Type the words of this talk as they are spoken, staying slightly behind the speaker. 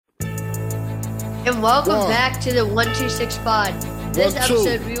And welcome back to the 126 Pod. This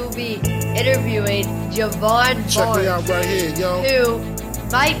episode, we will be interviewing Jovan Barnes. Check me out right here, yo. Who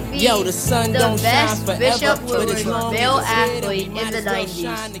might be the best Bishop Woodward male athlete in the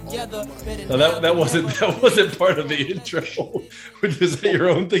 90s. No, that wasn't part of the intro. Is that your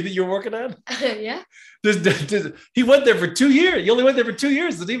own thing that you're working on? Yeah. He went there for 2 years. You only went there for 2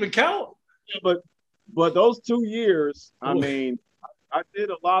 years. Does it even count? Yeah, but those 2 years, I mean, I did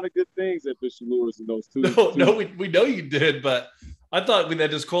a lot of good things at Bishop Lewis in those two. No, we know you did, but I thought we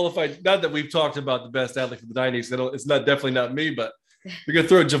that disqualified. Not that we've talked about the best athlete for the 90s. It's not definitely not me, but you're gonna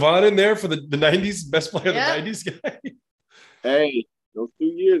throw Jovan in there for the 90s best player of the 90s guy. Hey, those 2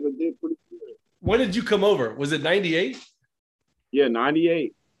 years I did pretty good. When did you come over? Was it 98? Yeah,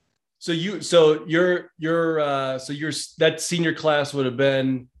 98. So that senior class would have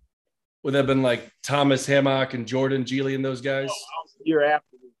been like Thomas Hammock and Jordan Geely and those guys? No, I was the year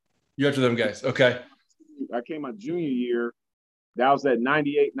after them. You're after them guys. Okay. I came my junior year. That was that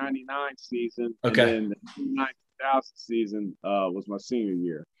 98, 99 season. Okay. And then the 2000 season was my senior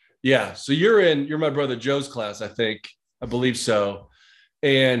year. Yeah. So you're my brother Joe's class, I believe so.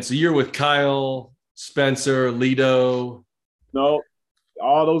 And so you're with Kyle, Spencer, Lido. No,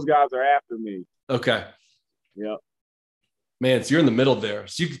 all those guys are after me. Okay. Yep. Man, so you're in the middle there.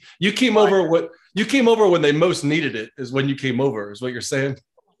 So you came over when they most needed it is when you came over, is what you're saying?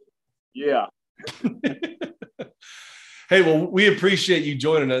 Yeah. Hey, well, we appreciate you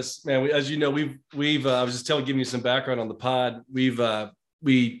joining us, man. As you know, we've I was just giving you some background on the pod. We have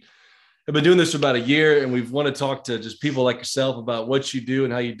been doing this for about a year, and we've want to talk to just people like yourself about what you do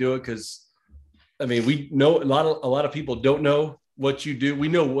and how you do it. Because, I mean, we know a lot of people don't know what you do. We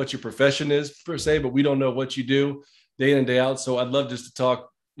know what your profession is per se, but we don't know what you do day in and day out. So I'd love just to talk,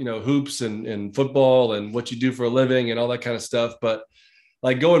 hoops and football and what you do for a living and all that kind of stuff. But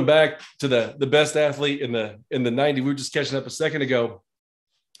like going back to the best athlete in the 90s, we were just catching up a second ago.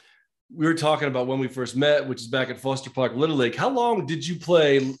 We were talking about when we first met, which is back at Foster Park Little League. How long did you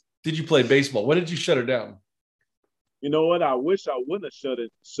play baseball? When did you shut it down? You know what? I wish I wouldn't have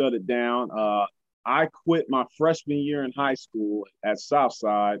shut it down. I quit my freshman year in high school at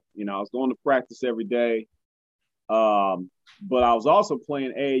Southside. I was going to practice every day. But I was also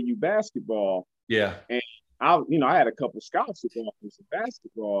playing AAU basketball. Yeah. And I had a couple scholarship offers in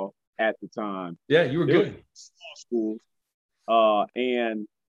basketball at the time. Yeah, you were good. Small schools. And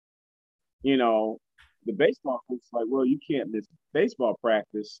the baseball coach was like, well, you can't miss baseball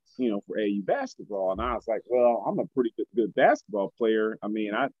practice, for AAU basketball. And I was like, well, I'm a pretty good basketball player. I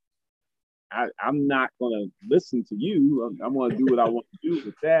mean, I'm not going to listen to you. I'm going to do what I want to do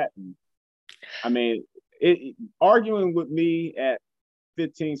with that. And I mean, arguing with me at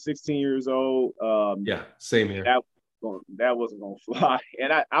 15, 16 years old. Yeah, same here. That wasn't going to fly.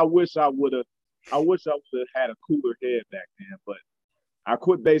 And I wish I would have had a cooler head back then, but I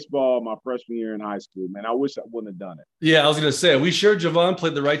quit baseball my freshman year in high school, man. I wish I wouldn't have done it. Yeah, I was going to say, are we sure Jovan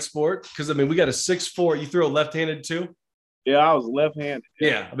played the right sport? Because, I mean, we got a 6'4". You throw left-handed too? Yeah, I was left-handed.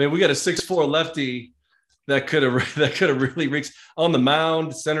 Yeah, I mean, we got a 6'4" lefty that could have really reached on the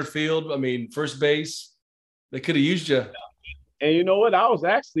mound, center field. I mean, first base. They could have used you. And you know what? I was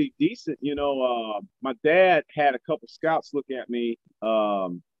actually decent. My dad had a couple scouts look at me,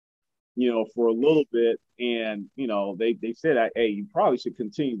 for a little bit. And, they said, hey, you probably should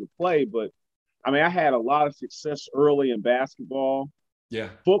continue to play. But, I mean, I had a lot of success early in basketball. Yeah.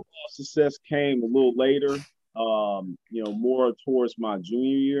 Football success came a little later, more towards my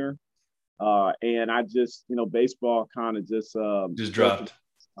junior year. And I just, baseball kind of just dropped.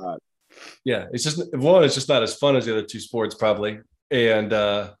 Yeah, it's just not as fun as the other two sports probably, and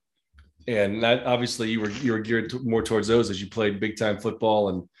that obviously you were geared more towards those as you played big time football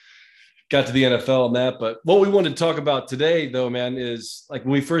and got to the NFL and that. But what we wanted to talk about today, though, man, is like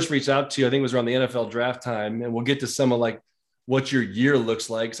when we first reached out to you, I think it was around the NFL draft time, and we'll get to some of like what your year looks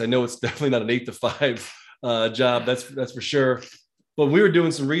like. Because I know it's definitely not an 8 to 5 job, that's for sure. But we were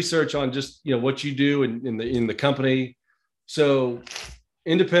doing some research on just what you do in the company, so.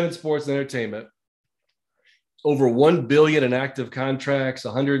 Independent sports and entertainment, over 1 billion in active contracts,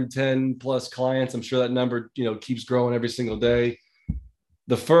 110 plus clients. I'm sure that number, keeps growing every single day.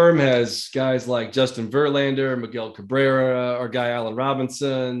 The firm has guys like Justin Verlander, Miguel Cabrera, our guy, Allen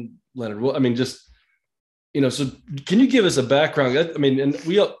Robinson, Leonard. I mean, just, so can you give us a background? I mean, and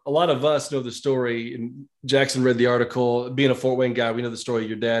a lot of us know the story, and Jackson read the article. Being a Fort Wayne guy, we know the story of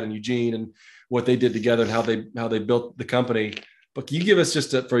your dad and Eugene and what they did together and how they built the company. But can you give us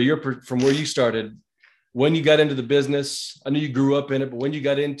just from where you started, when you got into the business? I know you grew up in it, but when you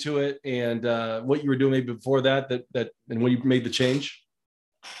got into it and what you were doing maybe before that and when you made the change?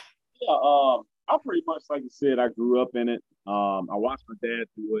 Yeah, I pretty much, like you said, I grew up in it. I watched my dad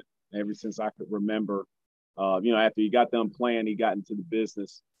do it ever since I could remember. After he got done playing, he got into the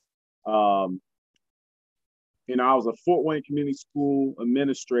business. Um, I was a Fort Wayne Community School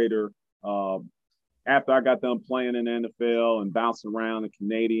administrator after I got done playing in the NFL and bouncing around the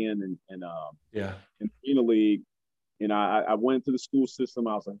Canadian and the league. I went into the school system.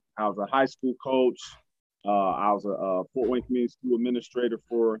 I was a high school coach. I was a Fort Wayne Community School administrator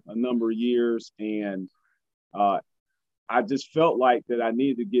for a number of years, and I just felt like that I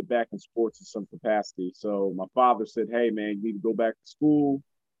needed to get back in sports in some capacity. So my father said, "Hey, man, you need to go back to school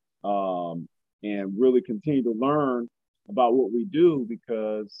and really continue to learn about what we do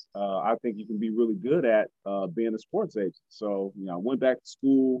because I think you can be really good at being a sports agent." So, I went back to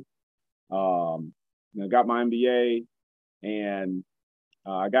school, got my MBA, and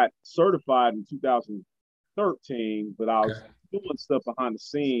I got certified in 2013, but I was doing stuff behind the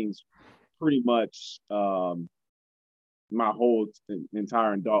scenes pretty much my whole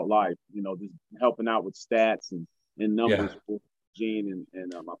entire adult life, just helping out with stats and numbers for Gene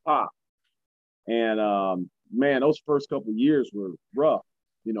and my pop. And man, those first couple of years were rough,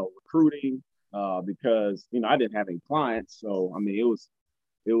 recruiting because I didn't have any clients, so I mean it was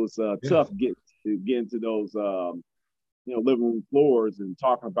tough getting to those living room floors and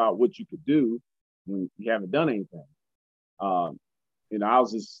talking about what you could do when you haven't done anything. I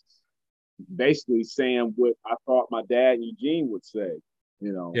was just basically saying what I thought my dad and Eugene would say,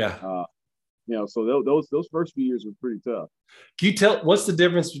 so those first few years were pretty tough. Can you tell what's the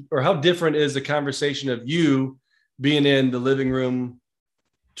difference or how different is the conversation of you being in the living room,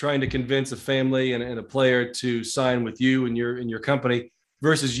 trying to convince a family and a player to sign with you and your company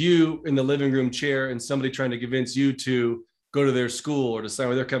versus you in the living room chair and somebody trying to convince you to go to their school or to sign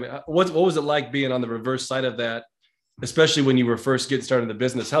with their company? What was it like being on the reverse side of that, especially when you were first getting started in the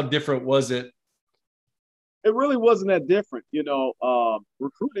business? How different was it? It really wasn't that different.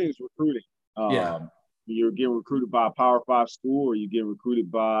 Recruiting is recruiting. You're getting recruited by a Power 5 school or you're getting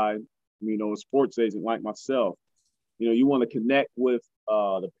recruited by, a sports agent like myself. You want to connect with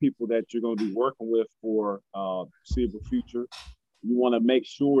the people that you're going to be working with for foreseeable future. You want to make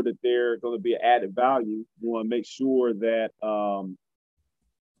sure that they're going to be added value. You want to make sure that,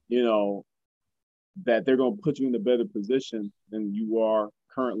 that they're going to put you in a better position than you are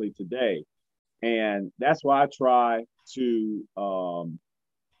currently today. And that's why I try to,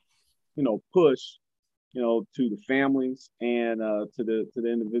 push, to the families and to the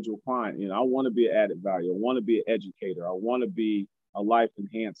individual client. I want to be an added value. I want to be an educator. I want to be a life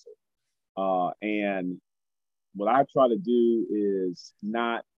enhancer. And what I try to do is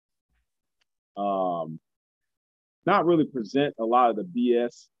not really present a lot of the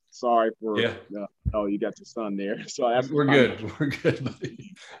BS. Sorry for, oh, you got your son there. So we're good. We're good,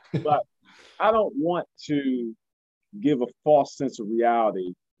 buddy. But I don't want to give a false sense of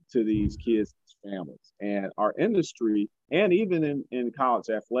reality to these kids and families. And our industry, and even in college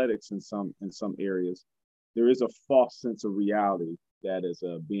athletics in some areas, there is a false sense of reality that is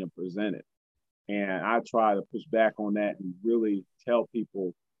being presented. And I try to push back on that and really tell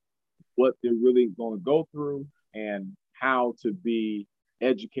people what they're really going to go through and how to be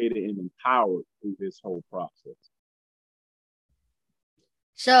educated and empowered through this whole process.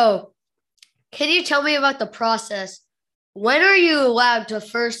 So, can you tell me about the process? When are you allowed to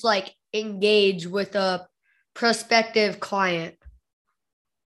first engage with a prospective client?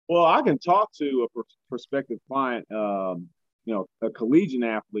 Well, I can talk to a prospective client, a collegiate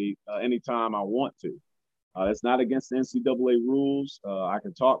athlete anytime I want to. It's not against the NCAA rules. I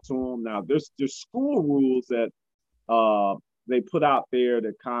can talk to them. Now, there's school rules that they put out there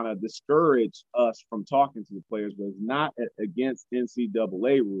to kind of discourage us from talking to the players, but it's not against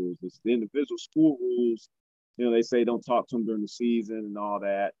NCAA rules. It's the individual school rules. They say don't talk to them during the season and all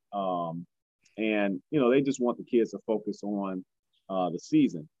that. And they just want the kids to focus on the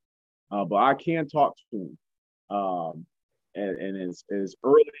season. But I can talk to them. And as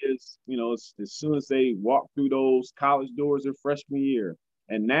early as, as soon as they walk through those college doors their freshman year.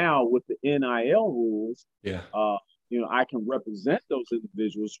 And now with the NIL rules, I can represent those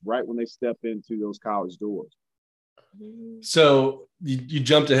individuals right when they step into those college doors. So you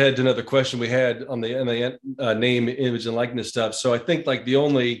jumped ahead to another question we had on the name, image, and likeness stuff. So I think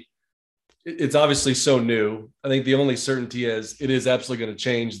it's obviously so new. I think the only certainty is it is absolutely going to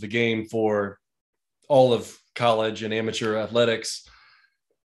change the game for all of college and amateur athletics.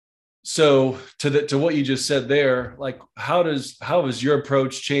 So to what you just said there, how has your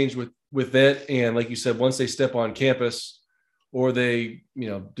approach changed with it? And like you said, once they step on campus or they,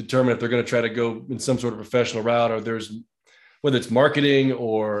 determine if they're going to try to go in some sort of professional route, or there's whether it's marketing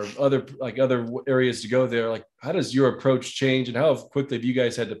or other areas to go there, like how does your approach change, and how quickly have you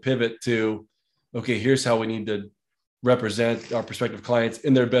guys had to pivot to, okay, here's how we need to represent our prospective clients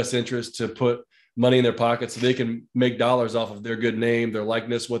in their best interest to put money in their pockets so they can make dollars off of their good name, their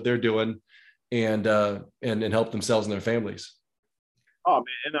likeness, what they're doing, and help themselves and their families. Oh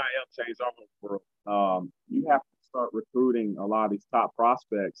man, NIL changed our whole world. You have to start recruiting a lot of these top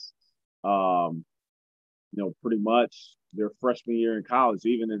prospects. Pretty much their freshman year in college,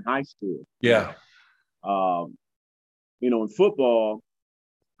 even in high school. Yeah. In football,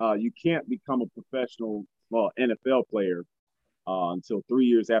 you can't become a professional, NFL player until 3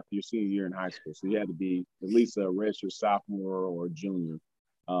 years after your senior year in high school. So you had to be at least a redshirt sophomore or junior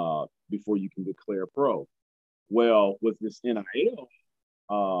before you can declare pro. Well, with this NIL,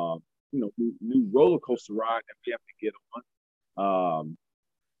 new roller coaster ride that we have to get on.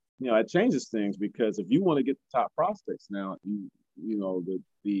 It changes things, because if you want to get the top prospects now,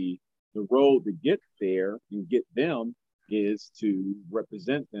 the road to get there and get them is to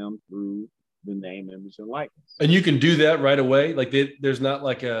represent them through the name, image, and likeness. And you can do that right away. Like there's not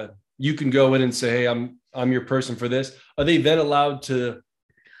like you can go in and say, hey, I'm your person for this. Are they then allowed to?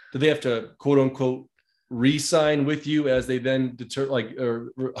 Do they have to quote unquote re-sign with you as they then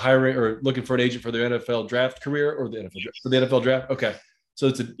or hiring or looking for an agent for their NFL draft career, or for the NFL draft? Okay. So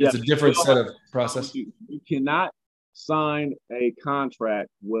it's a different set of process. You cannot sign a contract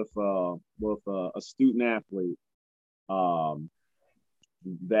with a student athlete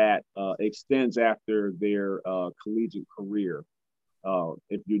that extends after their collegiate career.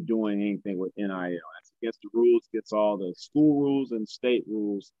 If you're doing anything with NIL, that's against the rules, gets all the school rules and state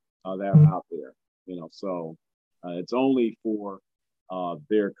rules that are out there. So it's only for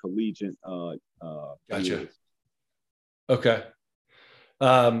their collegiate. Gotcha. Years. Okay.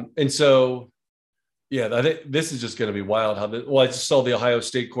 And so, yeah, I think this is just going to be wild. I just saw the Ohio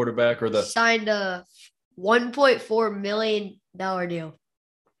State quarterback signed a $1.4 million deal.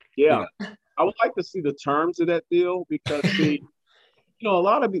 Yeah. I would like to see the terms of that deal, because a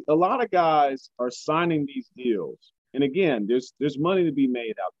lot of guys are signing these deals, and again, there's money to be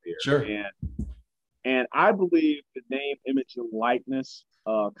made out there. Sure. And I believe the name, image, and likeness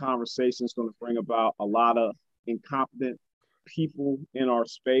conversation is going to bring about a lot of incompetent people in our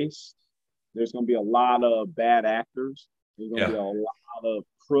space. There's going to be a lot of bad actors. There's going to be a lot of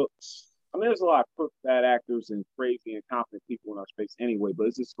crooks. I mean, there's a lot of crook, bad actors, and crazy, incompetent people in our space anyway. But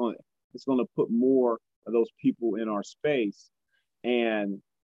it's going to put more of those people in our space, and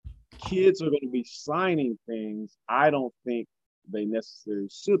kids are going to be signing things I don't think they necessarily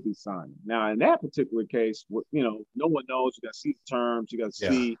should be signing. Now, in that particular case, no one knows. You got to see the terms. You got to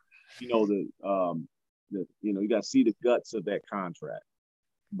see, you got to see the guts of that contract.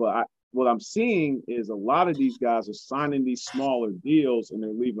 But what I'm seeing is a lot of these guys are signing these smaller deals, and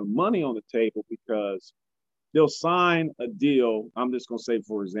they're leaving money on the table, because they'll sign a deal. I'm just going to say,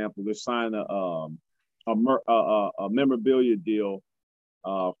 for example, they're signing a memorabilia deal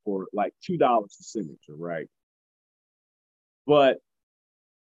for like $2 a signature, right? But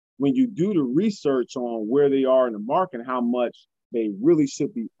when you do the research on where they are in the market and how much they really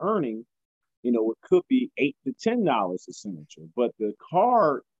should be earning, it could be $8 to $10 a signature. But the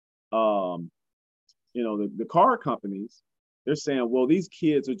card, the card companies, they're saying, well, these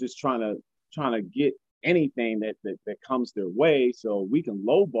kids are just trying to get anything that comes their way, so we can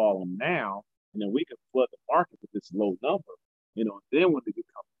lowball them now, and then we can flood the market with this low number. Then when they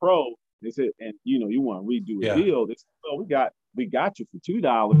become pro, they said, and you want to redo a deal, they say, well, we got you for $2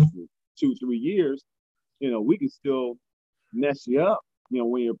 for 2-3 years. We can still mess you up,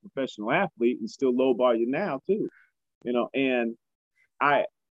 when you're a professional athlete, and still lowball you now too. And I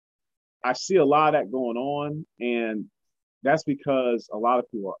see a lot of that going on, and that's because a lot of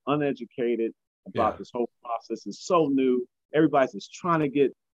people are uneducated about this whole process. It's so new. Everybody's just trying to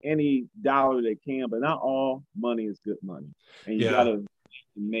get any dollar they can, but not all money is good money. And you got to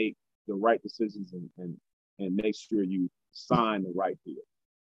make the right decisions and make sure you sign the right deal.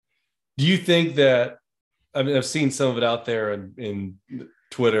 Do you think that, I mean, I've seen some of it out there in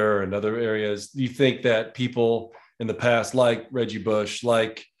Twitter and other areas. Do you think that people in the past, like Reggie Bush,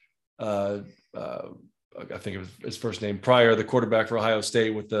 like I think it was his first name, Pryor, the quarterback for Ohio State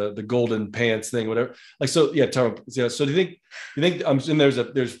with the golden pants thing, whatever. Like, so yeah, So do you think and there's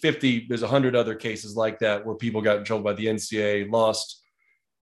 100 other cases like that where people got in trouble by the NCAA, lost,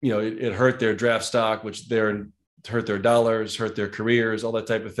 it hurt their draft stock, which hurt their dollars, hurt their careers, all that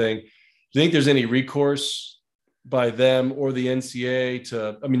type of thing. Do you think there's any recourse by them or the NCAA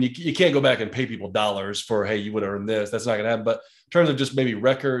to, I mean, you can't go back and pay people dollars for, hey, you would have earned this. That's not going to happen. But in terms of just maybe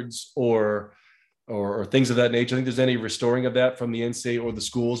records or or things of that nature? I think there's any restoring of that from the NCAA or the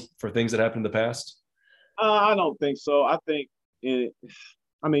schools for things that happened in the past? I don't think so. I think you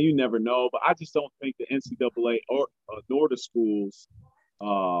never know, but I just don't think the NCAA or nor the schools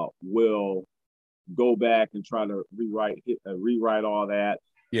will go back and try to rewrite all that.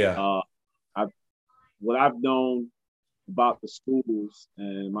 Yeah. What I've known about the schools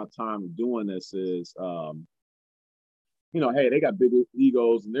and my time doing this is, hey, they got big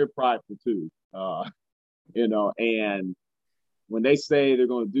egos and they're prideful too. And when they say they're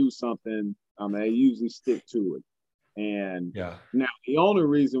going to do something, they usually stick to it. And now the only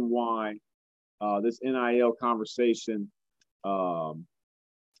reason why this NIL conversation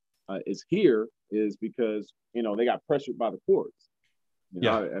is here is because, they got pressured by the courts.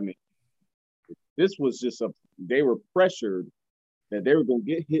 This was just they were pressured that they were going to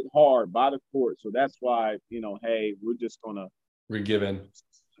get hit hard by the court. So that's why, hey, we're just going to give in.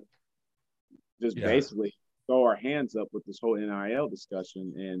 Basically throw our hands up with this whole NIL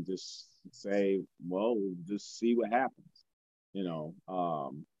discussion and just say, well, we'll just see what happens,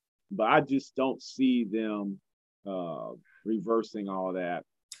 but I just don't see them reversing all that.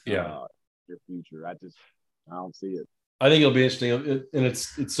 Their future. I don't see it. I think it'll be interesting, and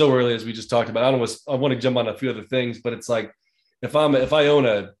it's so early, as we just talked about. I want to jump on a few other things, but it's like if I own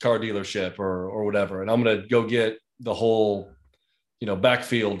a car dealership or whatever, and I'm going to go get the whole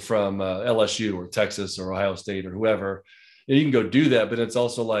backfield from LSU or Texas or Ohio State or whoever, you can go do that. But it's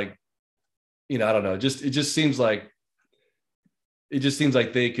also like, I don't know. It just seems like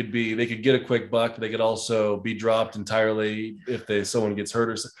they could get a quick buck, but they could also be dropped entirely if someone gets hurt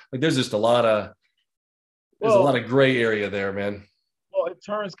or something. Like there's just a lot of gray area there, man. Well, it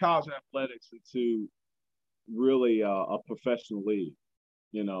turns college athletics into really a professional league.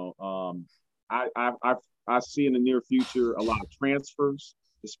 I see in the near future a lot of transfers,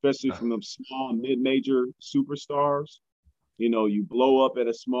 especially from the small and mid-major superstars. You blow up at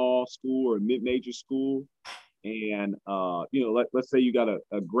a small school or a mid-major school, and let's say you got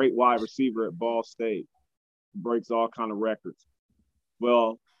a great wide receiver at Ball State, breaks all kind of records.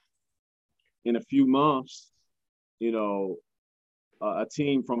 Well, in a few months, a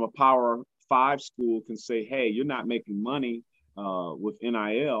team from a Power 5 school can say, hey, you're not making money with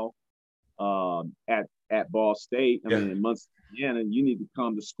NIL at Ball State. In months, and you need to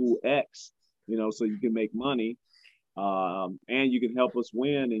come to school X, so you can make money, and you can help us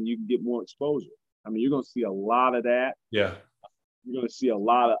win, and you can get more exposure. You're going to see a lot of that. Yeah, you're going to see a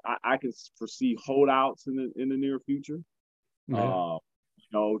lot of. I can foresee holdouts in the near future.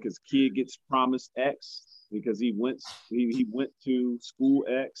 Because kid gets promised X because he went to school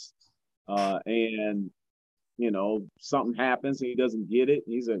X, and something happens and he doesn't get it.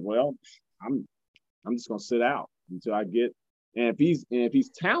 And he said, well, I'm just gonna sit out until I get. And if he's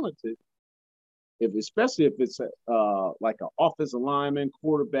talented, especially if it's like an offensive lineman,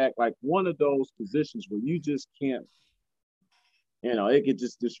 quarterback, like one of those positions where you just can't, it could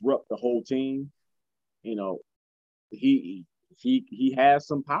just disrupt the whole team. He has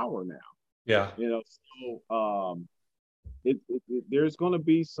some power now. Yeah. So there's going to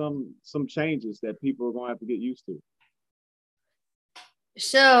be some changes that people are going to have to get used to.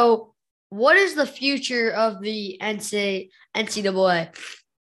 So, what is the future of the NCAA?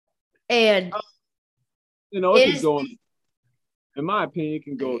 And it can go. In my opinion, it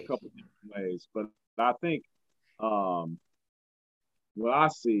can go a couple different ways. But I think what I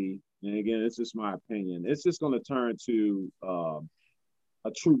see, and again, it's just my opinion, it's just going to turn to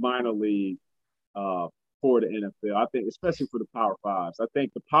a true minor league for the NFL. I think, especially for the Power Fives. I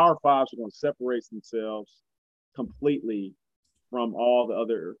think the Power Fives are going to separate themselves completely from all the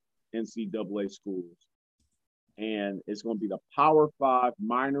other NCAA schools. And it's going to be the Power Five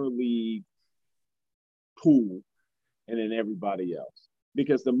minor league pool and then everybody else.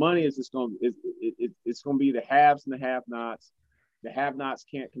 Because the money is just going to it's going to be the haves and the have-nots. The have-nots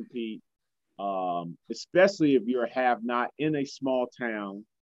can't compete, especially if you're a have-not in a small town.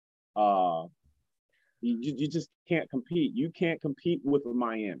 You just can't compete. You can't compete with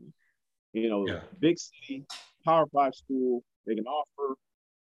Miami. Big city, Power 5 school, they can offer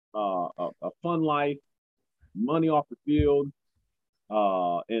a fun life, money off the field,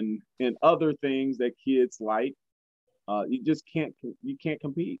 and other things that kids like. You just can't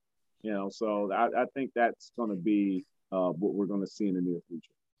compete. So I think that's going to be what we're going to see in the near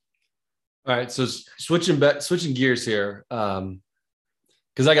future. All right, so switching gears here,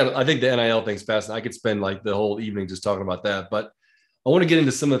 because I think the NIL thing's fascinating. I could spend like the whole evening just talking about that, but I want to get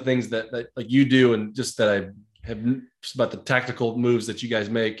into some of the things that like you do, and just that I have just about the tactical moves that you guys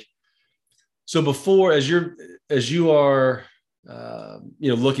make. So before, as you are,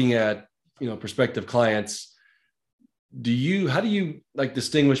 looking at prospective clients, how do you like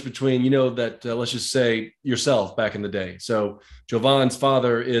distinguish between, that let's just say yourself back in the day. So Jovan's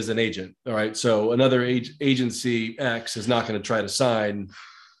father is an agent. All right. So another agency X is not going to try to sign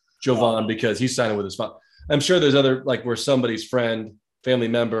Jovan because he's signing with his father. I'm sure there's other, like where somebody's friend, family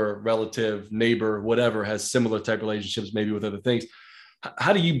member, relative, neighbor, whatever, has similar type relationships, maybe with other things.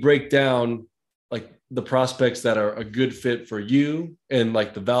 How do you break down like the prospects that are a good fit for you and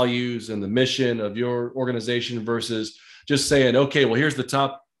like the values and the mission of your organization versus just saying, okay, well, here's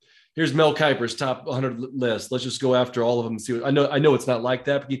Mel Kiper's top 100 list. Let's just go after all of them and see what I know it's not like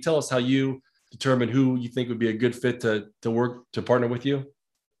that, but can you tell us how you determine who you think would be a good fit to partner with you?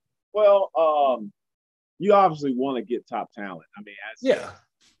 Well, you obviously want to get top talent. I mean,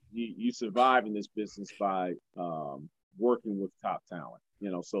 you survive in this business by working with top talent.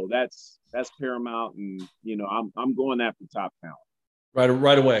 So that's paramount, and I'm going after top talent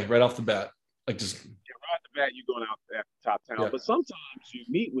right away, right off the bat, like just right off the bat, you're going after top talent. Yeah. But sometimes you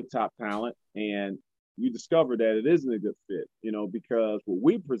meet with top talent and you discover that it isn't a good fit, because what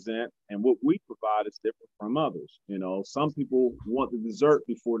we present and what we provide is different from others. Some people want the dessert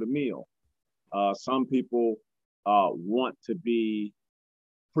before the meal. Some people want to be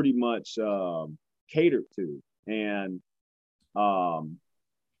pretty much catered to, and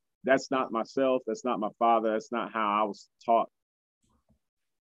that's not myself. That's not my father. That's not how I was taught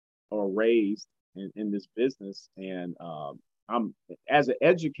or raised in this business. And I'm as an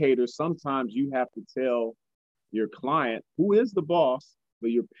educator, sometimes you have to tell your client who is the boss, but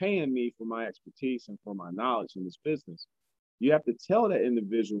you're paying me for my expertise and for my knowledge in this business. You have to tell that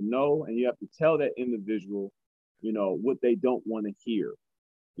individual no, and you have to tell that individual, what they don't want to hear.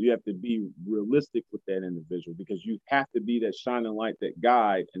 You have to be realistic with that individual because you have to be that shining light, that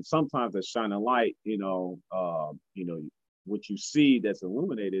guide. And sometimes that shining light, what you see that's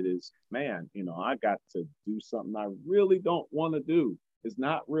illuminated is, man, I got to do something I really don't want to do. It's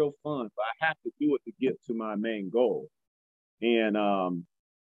not real fun, but I have to do it to get to my main goal. And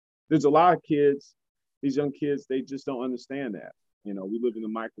there's a lot of kids, these young kids, they just don't understand that. We live in a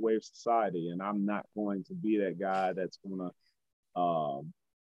microwave society, and I'm not going to be that guy that's going to,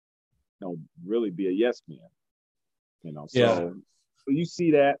 really be a yes man. So you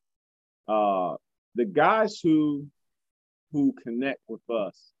see that the guys who connect with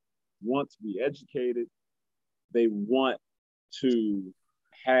us want to be educated. They want to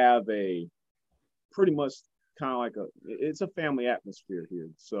have a pretty much kind of like it's a family atmosphere here.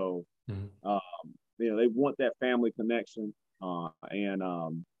 So, they want that family connection. Hey,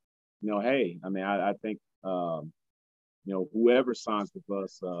 I mean, I think, whoever signs with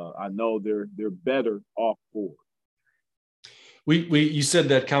us, I know they're better off for it. You said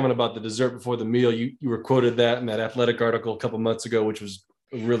that comment about the dessert before the meal. You were quoted that in that Athletic article a couple months ago, which was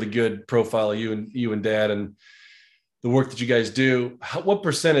a really good profile of you and Dad and the work that you guys do. What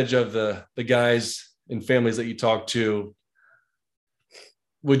percentage of the guys and families that you talk to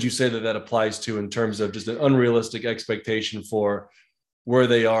would you say that applies to in terms of just an unrealistic expectation for where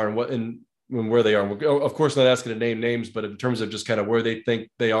they are and where they are? Of course, not asking to name names, but in terms of just kind of where they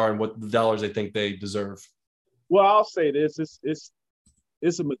think they are and what the dollars they think they deserve. Well, I'll say this: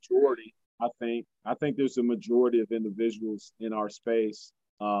 it's a majority. I think there's a majority of individuals in our space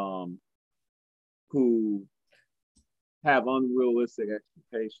who have unrealistic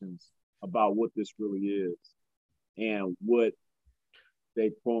expectations about what this really is and what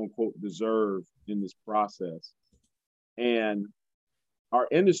they quote unquote deserve in this process. And our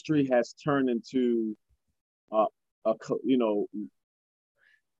industry has turned into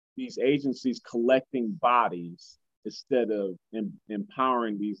these agencies collecting bodies instead of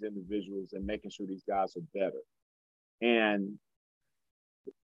empowering these individuals and making sure these guys are better. And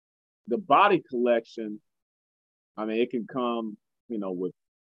the body collection, I mean, it can come, with,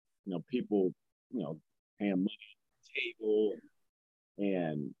 people, paying money on the table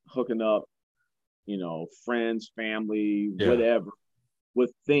and hooking up, friends, family, whatever,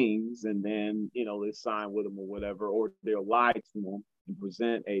 with things. And then, they sign with them or whatever, or they'll lie to them and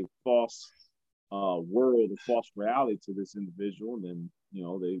present a false world, a false reality to this individual. And then,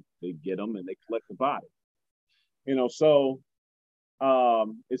 they get them and they collect the body. So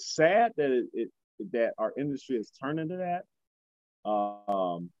it's sad that that our industry has turned into that.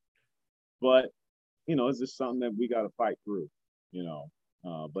 But it's just something that we got to fight through.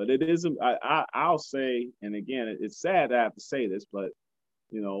 But it is. I'll say, and again, it's sad that I have to say this, but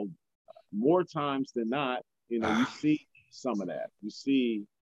more times than not, you see some of that. You see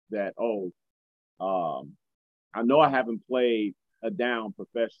that. I know I haven't played a down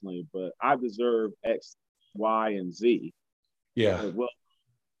professionally, but I deserve X, Y, and Z. Yeah. Well,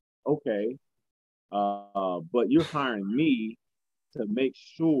 okay, but you're hiring me to make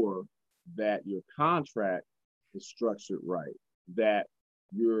sure that your contract is structured right, that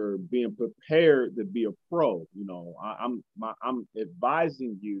you're being prepared to be a pro. I'm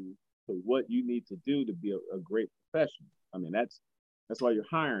advising you to what you need to do to be a great professional. I mean, that's why you're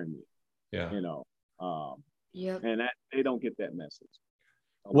hiring me. Yeah. You know, um, Yep. and that they don't get that message.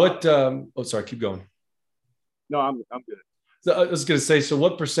 What? Oh, sorry. Keep going. No, I'm good. So I was going to say. So,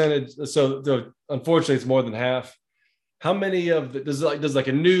 what percentage? So, unfortunately, it's more than half. How many of the does like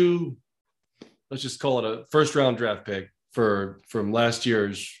a new, let's just call it a first round draft pick from last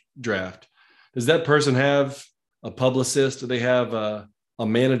year's draft? Does that person have a publicist? Do they have a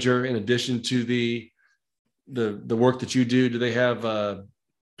manager in addition to the work that you do? Do they have a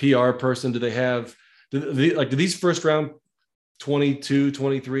PR person? Do they have do these first round 22,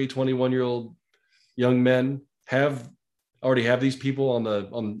 23, 21-year-old young men already have these people on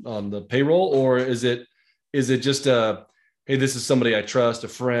the payroll, or is it just hey, this is somebody I trust, a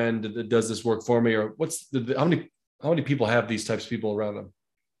friend that does this work for me, or how many people have these types of people around them?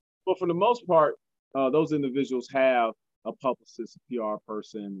 Well, for the most part, those individuals have a publicist, a PR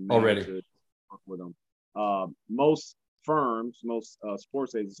person, Already. manager work with them. Most firms, most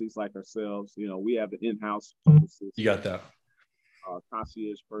sports agencies like ourselves, we have an in-house publicist, You got that.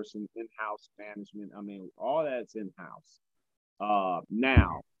 concierge person, in-house management. I mean, all that's in-house.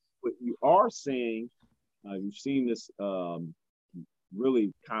 Now, what you are seeing, you've seen this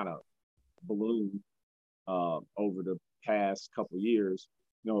really kind of balloon over the past couple of years.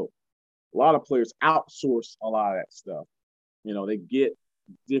 A lot of players outsource a lot of that stuff. They get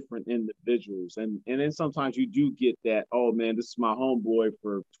different individuals, and then sometimes you do get that. Oh man, this is my homeboy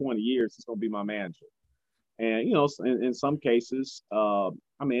for 20 years. He's gonna be my manager. And in some cases, I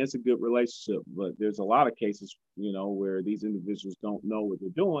mean, it's a good relationship, but there's a lot of cases, where these individuals don't know what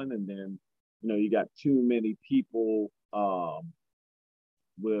they're doing, and then you got too many people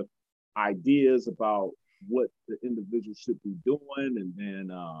with ideas about what the individual should be doing, and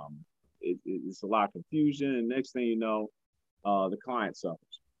then it's a lot of confusion. And next thing you know, the client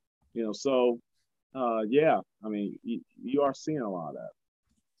suffers. So yeah, I mean, you are seeing a lot of that.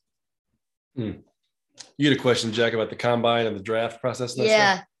 Hmm. You had a question, Jack, about the combine and the draft process.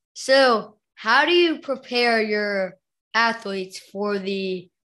 Yeah. So, how do you prepare your athletes for the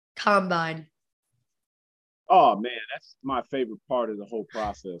combine? Oh man, that's my favorite part of the whole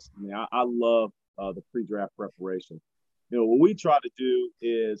process. I mean, I love the pre-draft preparation. What we try to do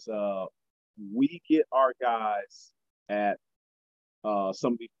is we get our guys at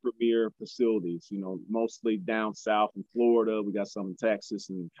some of these premier facilities. Mostly down south in Florida. We got some in Texas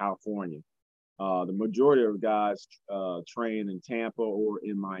and California. The majority of guys train in Tampa or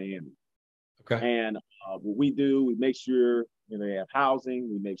in Miami. Okay. And what we do, we make sure they have housing,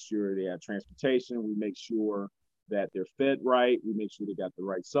 we make sure they have transportation, we make sure that they're fed right, we make sure they got the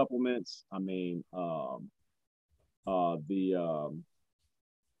right supplements. I mean,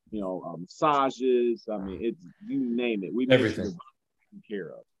 massages. I mean, it's you name it. We make Everything. sure they're taken care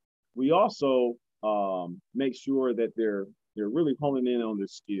of. We also make sure that they're really honing in on their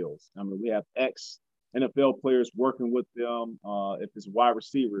skills. I mean, we have NFL players working with them. If it's a wide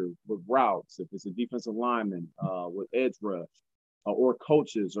receiver with routes, if it's a defensive lineman with edge rush, or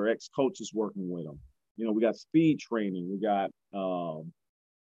coaches or ex-coaches working with them. We got speed training. We got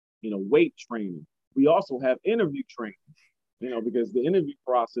weight training. We also have interview training. Because the interview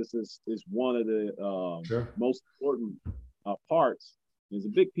process is one of the Sure. most important parts. It's a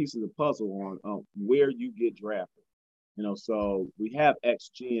big piece of the puzzle on where you get drafted. So we have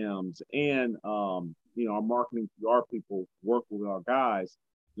ex-GMs and our marketing PR people work with our guys.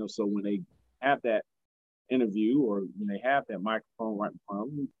 So when they have that interview or when they have that microphone right in front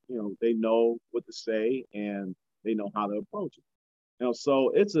of them, they know what to say and they know how to approach it. So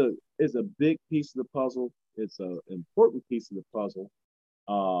it's a big piece of the puzzle. It's an important piece of the puzzle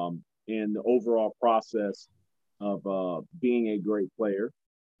in the overall process of being a great player.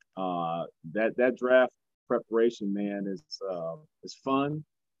 That draft preparation, man, is fun.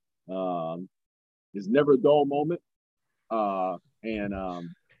 It's never a dull moment, hey,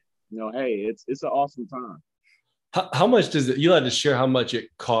 it's an awesome time. How much does it? You had to share how much it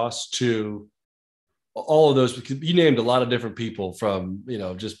costs to all of those, because you named a lot of different people from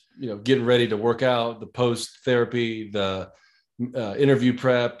just getting ready to work out, the post therapy, the interview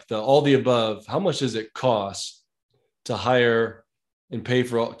prep, all the above. How much does it cost to hire and pay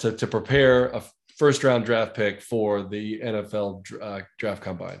for to prepare a first round draft pick for the NFL draft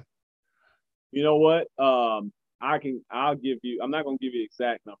combine? You know what? I'll give you. I'm not going to give you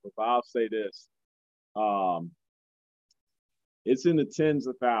exact numbers, but I'll say this. It's in the tens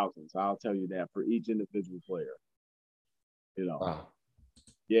of thousands. I'll tell you that for each individual player. Wow.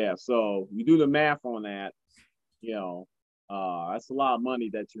 Yeah. So you do the math on that. That's a lot of money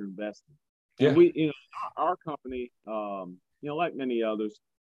that you're investing. And Yeah. we, our company, like many others,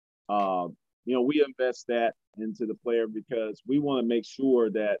 we invest that into the player because we want to make sure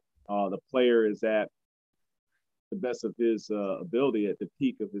that the player is at the best of his ability, at the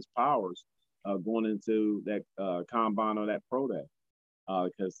peak of his powers, going into that combine or that pro day,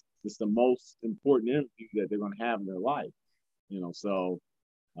 because it's the most important interview that they're going to have in their life. So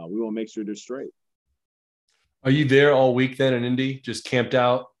we want to make sure they're straight. Are you there all week then in Indy? Just camped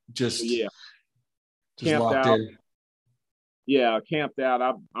out? Just camped locked out. in? Yeah, camped out.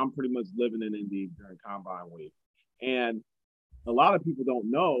 I'm pretty much living in Indy during combine week. And a lot of people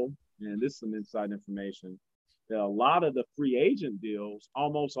don't know, and this is some inside information, that a lot of the free agent deals,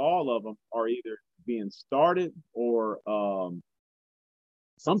 almost all of them, are either being started or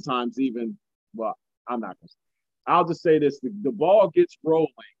sometimes even, well, I'll just say this, the ball gets rolling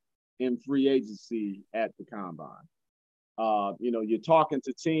in free agency at the combine. You're talking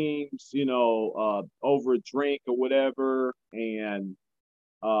to teams, over a drink or whatever, and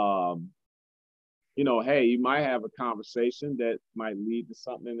hey, you might have a conversation that might lead to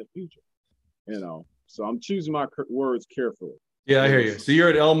something in the future. So I'm choosing my words carefully. Yeah, I hear you. So you're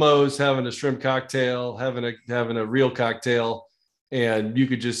at Elmo's having a shrimp cocktail, having a real cocktail, and you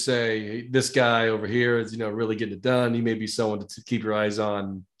could just say, hey, this guy over here is, really getting it done. He may be someone to keep your eyes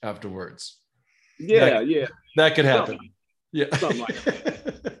on afterwards. Yeah, that could happen. Something like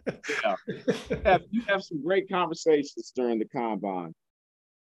that. Yeah. You have some great conversations during the combine.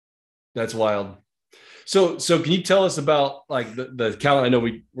 That's wild. So can you tell us about like the calendar? I know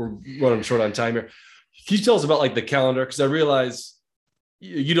we're running short on time here. Can you tell us about like the calendar? Because I realize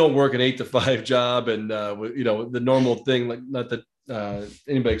you don't work an 8 to 5 job, and the normal thing, like not that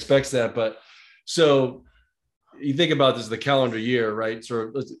anybody expects that, but so you think about this, the calendar year, right?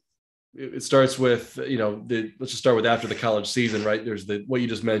 So it starts with, let's just start with after the college season, right? There's what you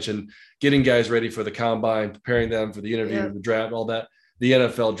just mentioned, getting guys ready for the combine, preparing them for the interview, the draft, all that, the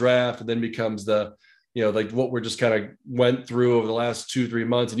NFL draft, and then becomes the, like what we're just kind of went through over the last 2-3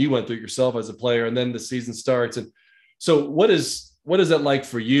 months, and you went through it yourself as a player, and then the season starts. And so what is that like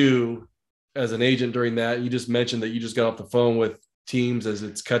for you as an agent during that? You just mentioned that you just got off the phone with teams as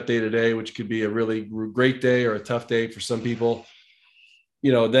it's cut day today, which could be a really great day or a tough day for some people.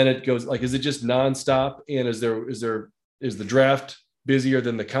 Then it goes like, is it just nonstop? And is the draft busier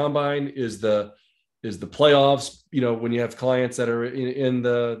than the combine? Is the playoffs, when you have clients that are in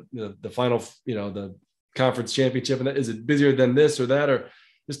the final, the conference championship, and is it busier than this or that? Or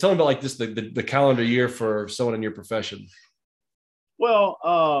just tell me about like just the calendar year for someone in your profession.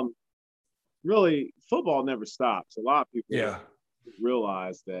 Well, really, football never stops. A lot of people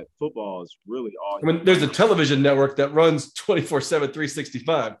realize that football is really all. I mean, there's a television network that runs 24/7,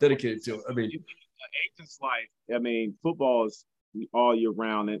 365 dedicated to it. I mean, agent's life. I mean, football is all year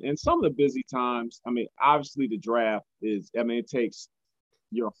round, and some of the busy times. I mean, obviously the draft is. I mean, it takes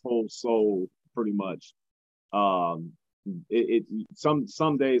your whole soul pretty much.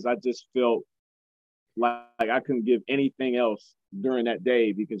 Some days I just felt like I couldn't give anything else during that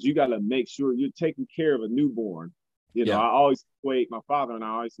day, because you got to make sure you're taking care of a newborn. I always equate, my father and I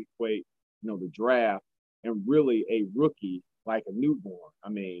always equate, the draft and really a rookie like a newborn. I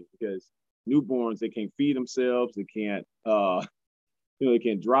mean, because newborns, they can't feed themselves, they can't, they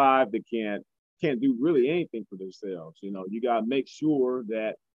can't drive, they can't do really anything for themselves. You got to make sure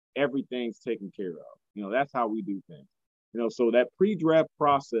that everything's taken care of. That's how we do things. So that pre-draft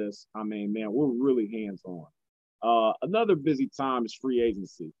process, I mean, man, we're really hands-on. Another busy time is free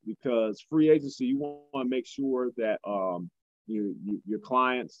agency, because free agency, you want to make sure that your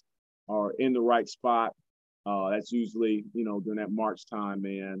clients are in the right spot. That's usually, during that March time,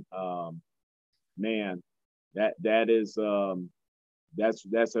 man. That is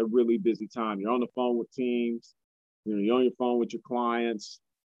that's a really busy time. You're on the phone with teams, you're on your phone with your clients,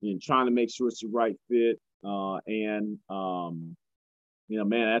 you're trying to make sure it's the right fit. Man,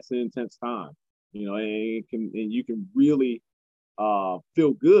 that's an intense time. And you can really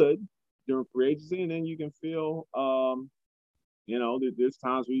feel good during free agency, and then you can feel, there's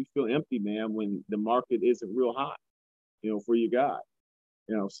times where you feel empty, man, when the market isn't real hot, for your guy.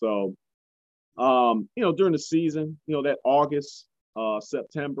 So, during the season, that August,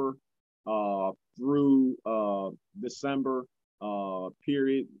 September, through December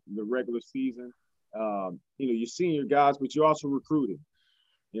period, the regular season, you're seeing your guys, but you're also recruiting.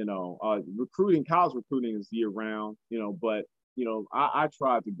 Recruiting, college recruiting is year round, but I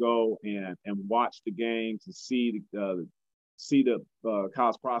try to go and watch the games and see see the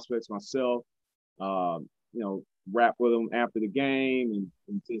college prospects myself. Rap with them after the game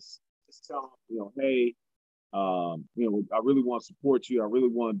and just tell them, hey, I really want to support you. I really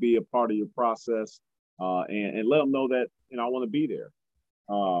want to be a part of your process, and let them know that I want to be there.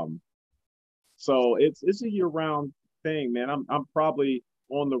 So it's a year-round thing, man. I'm probably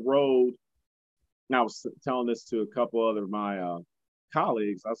on the road. And I was telling this to a couple other of my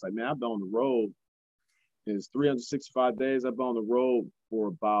colleagues. I was like, man, I've been on the road. It's 365 days. I've been on the road for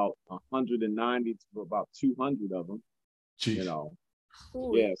about 190 to about 200 of them. Jeez.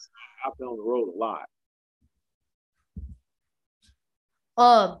 Yes, I've been on the road a lot.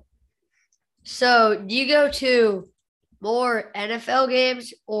 So do you go to more NFL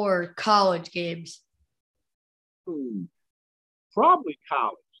games or college games? Probably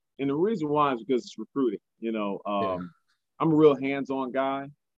college. And the reason why is because it's recruiting. I'm a real hands-on guy,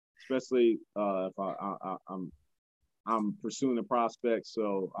 especially if I'm pursuing a prospect.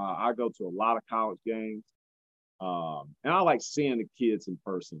 So I go to a lot of college games. And I like seeing the kids in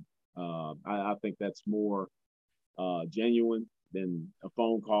person. I think that's more genuine than a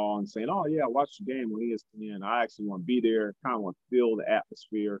phone call and saying, oh, yeah, I watched the game on ESPN. I actually want to be there, kind of want to feel the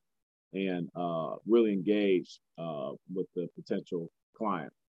atmosphere and really engage with the potential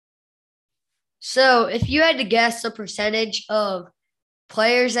client. So if you had to guess the percentage of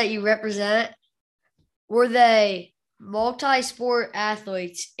players that you represent, were they multi-sport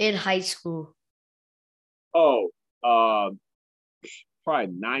athletes in high school? Oh, probably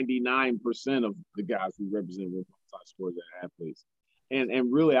 99% of the guys we represent were multi-sport athletes.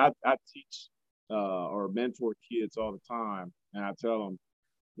 And really, I teach or mentor kids all the time. And I tell them,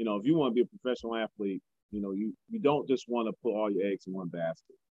 if you want to be a professional athlete, you don't just want to put all your eggs in one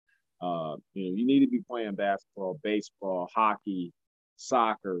basket. You need to be playing basketball, baseball, hockey,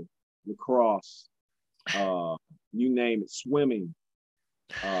 soccer, lacrosse, you name it, swimming,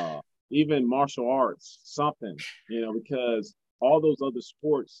 even martial arts, something, because all those other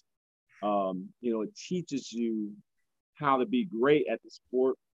sports, it teaches you how to be great at the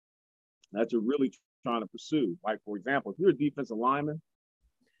sport that you're really trying to pursue. Like, for example, if you're a defensive lineman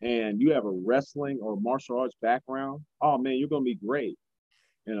and you have a wrestling or martial arts background, oh man, you're going to be great.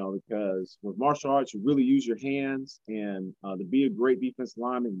 Because with martial arts, you really use your hands, and to be a great defensive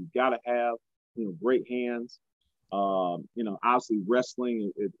lineman, you got to have, great hands. Obviously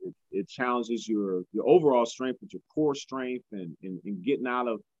wrestling, it challenges your overall strength, with your core strength and getting out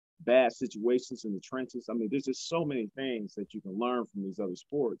of bad situations in the trenches. I mean, there's just so many things that you can learn from these other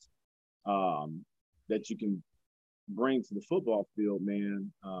sports that you can bring to the football field,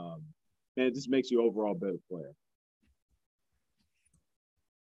 man. It just makes you overall better player.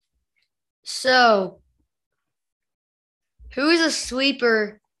 So, who is a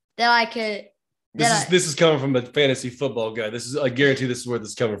sleeper that I could? This is coming from a fantasy football guy. I guarantee this is where this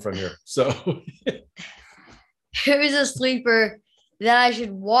is coming from here. So, who is a sleeper that I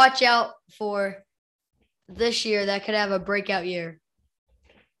should watch out for this year that could have a breakout year?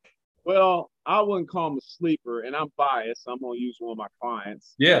 Well, I wouldn't call him a sleeper, and I'm biased. I'm gonna use one of my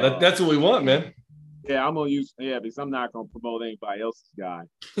clients. Yeah, that's what we want, man. Yeah, I'm gonna use because I'm not gonna promote anybody else's guy.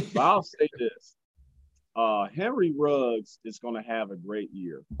 But I'll say this: Henry Ruggs is gonna have a great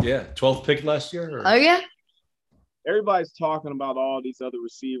year. Yeah, 12th pick last year. Oh yeah. Everybody's talking about all these other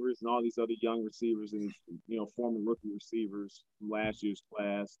receivers and all these other young receivers and former rookie receivers from last year's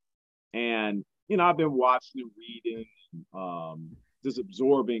class. And I've been watching and reading, just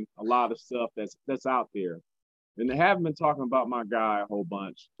absorbing a lot of stuff that's out there. And they haven't been talking about my guy a whole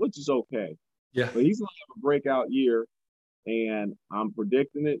bunch, which is okay. Yeah. But he's gonna have a breakout year, and I'm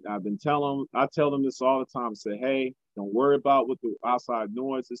predicting it. I tell them this all the time. I say, hey, don't worry about what the outside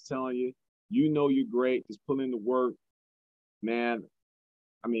noise is telling you. You're great. Just put in the work, man.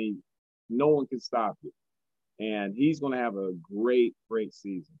 I mean, no one can stop you. And he's going to have a great, great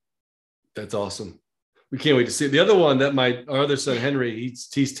season. That's awesome. We can't wait to see it. The other one that our other son, Henry,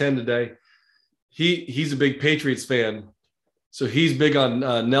 he's 10 today. He's a big Patriots fan. So he's big on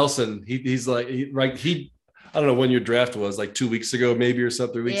Nelson. He's like, I don't know when your draft was, like 2 weeks ago, maybe, or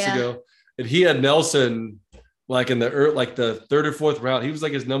something, 3 weeks ago. And he had Nelson like in the third or fourth round. He was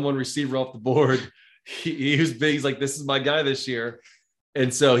like his number one receiver off the board. He was big. He's like, this is my guy this year.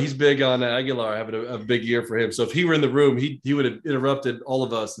 And so he's big on Agholor having a big year for him. So if he were in the room, he would have interrupted all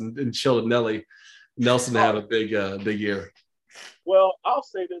of us and showed Nelson to have a big year. Well, I'll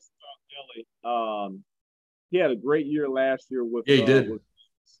say this about Nelly. He had a great year last year with. Yeah, he did.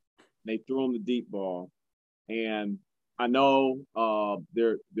 They threw him the deep ball, and I know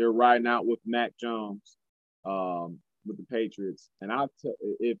they're riding out with Mac Jones with the Patriots. And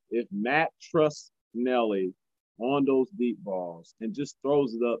if Matt trusts Nelly on those deep balls and just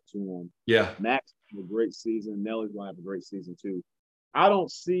throws it up to him. Yeah. Max had a great season. Nelly's going to have a great season too. I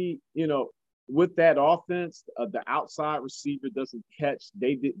don't see, with that offense, the outside receiver doesn't catch.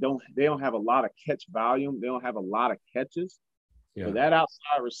 They don't have a lot of catch volume. They don't have a lot of catches. Yeah. But that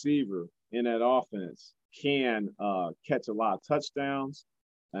outside receiver in that offense can catch a lot of touchdowns.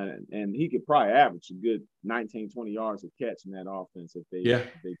 And he could probably average a good 19, 20 yards of catch in that offense if they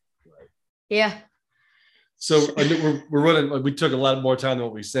play. Yeah. So we're running. We took a lot more time than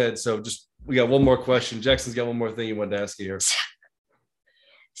what we said. So we got one more question. Jackson's got one more thing he wanted to ask you here.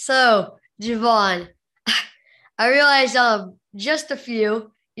 So, Jovan, I realize I'm just a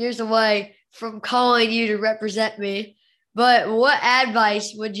few years away from calling you to represent me, but what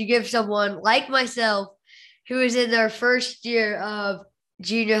advice would you give someone like myself who is in their first year of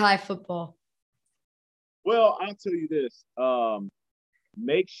junior high football? Well, I'll tell you this.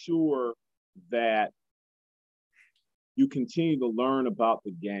 Make sure that you continue to learn about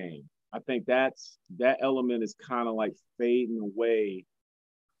the game. I think that element is kind of like fading away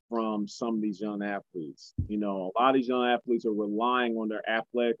from some of these young athletes. A lot of these young athletes are relying on their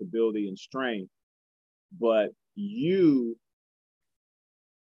athletic ability and strength, but you,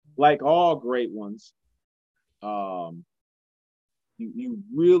 like all great ones, you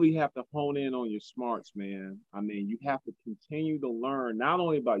really have to hone in on your smarts, man. I mean, you have to continue to learn not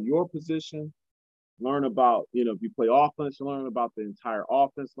only about your position, learn about, if you play offense, learn about the entire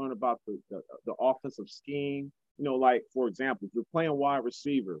offense, learn about the offensive scheme. Like, for example, if you're playing wide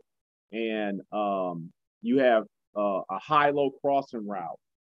receiver and you have a high-low crossing route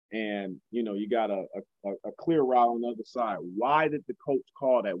and, you got a clear route on the other side, why did the coach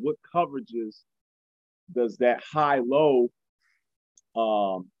call that? What coverages does that high-low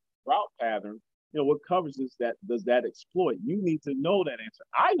route pattern, what coverages does that exploit? You need to know that answer.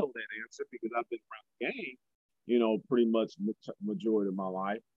 I know that answer because I've been around the game, pretty much majority of my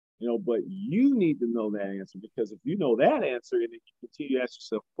life. But you need to know that answer because if you know that answer and then you continue to ask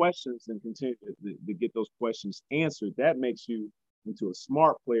yourself questions and continue to get those questions answered, that makes you into a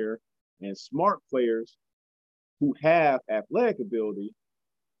smart player. And smart players who have athletic ability,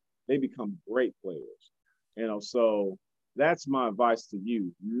 they become great players. So that's my advice to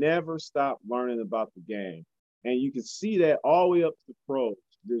you. Never stop learning about the game. And you can see that all the way up to the pros.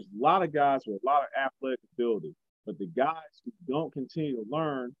 There's a lot of guys with a lot of athletic ability, but the guys who don't continue to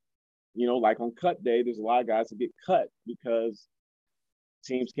learn, like on cut day, there's a lot of guys that get cut because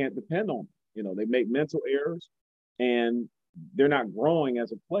teams can't depend on them. They make mental errors and they're not growing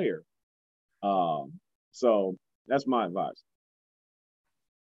as a player. So that's my advice.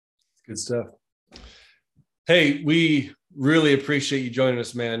 Good stuff. Hey, we really appreciate you joining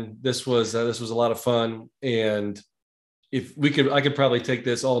us, man. This was a lot of fun, and if we could, I could probably take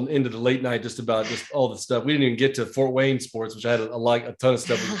this all into the late night, just all the stuff. We didn't even get to Fort Wayne sports, which I had a ton of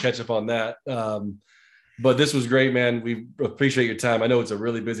stuff. We can catch up on that. But this was great, man. We appreciate your time. I know it's a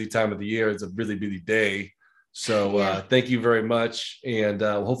really busy time of the year. It's a really busy day. So thank you very much, and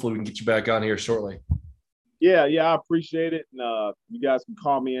hopefully we can get you back on here shortly. Yeah, I appreciate it. And you guys can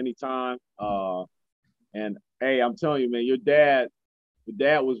call me anytime. And hey, I'm telling you, man, your dad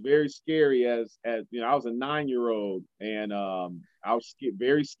was very scary as I was a 9-year-old and I was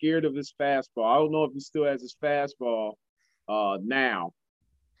very scared of his fastball. I don't know if he still has his fastball now,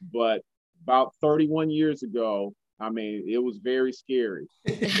 but about 31 years ago, I mean, it was very scary.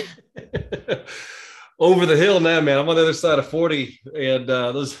 Over the hill now, man. I'm on the other side of 40, and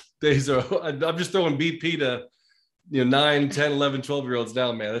those days I'm just throwing BP to 9, 10, 11, 12-year-olds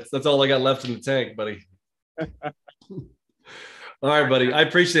down, man. That's all I got left in the tank, buddy. All right, buddy. I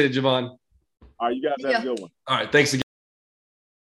appreciate it, Jovan. All right, you guys have a good one. All right, thanks again.